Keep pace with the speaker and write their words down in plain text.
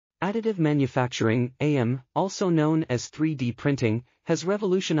Additive manufacturing, AM, also known as 3D printing, has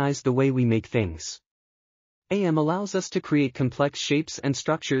revolutionized the way we make things. AM allows us to create complex shapes and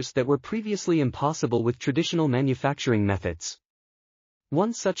structures that were previously impossible with traditional manufacturing methods.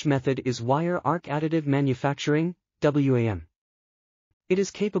 One such method is wire arc additive manufacturing, WAAM. It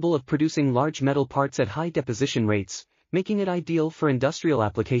is capable of producing large metal parts at high deposition rates, making it ideal for industrial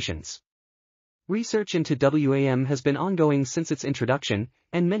applications. Research into WAAM has been ongoing since its introduction,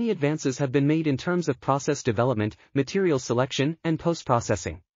 and many advances have been made in terms of process development, material selection, and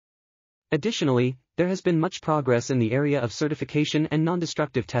post-processing. Additionally, there has been much progress in the area of certification and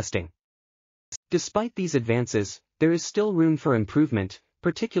non-destructive testing. Despite these advances, there is still room for improvement,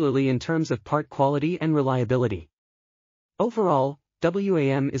 particularly in terms of part quality and reliability. Overall,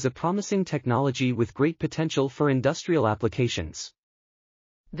 WAAM is a promising technology with great potential for industrial applications.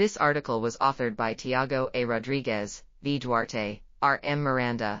 This article was authored by Tiago A. Rodrigues, V. Duarte, R. M.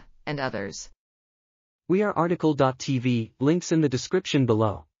 Miranda, and others. We are article.tv, links in the description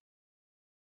below.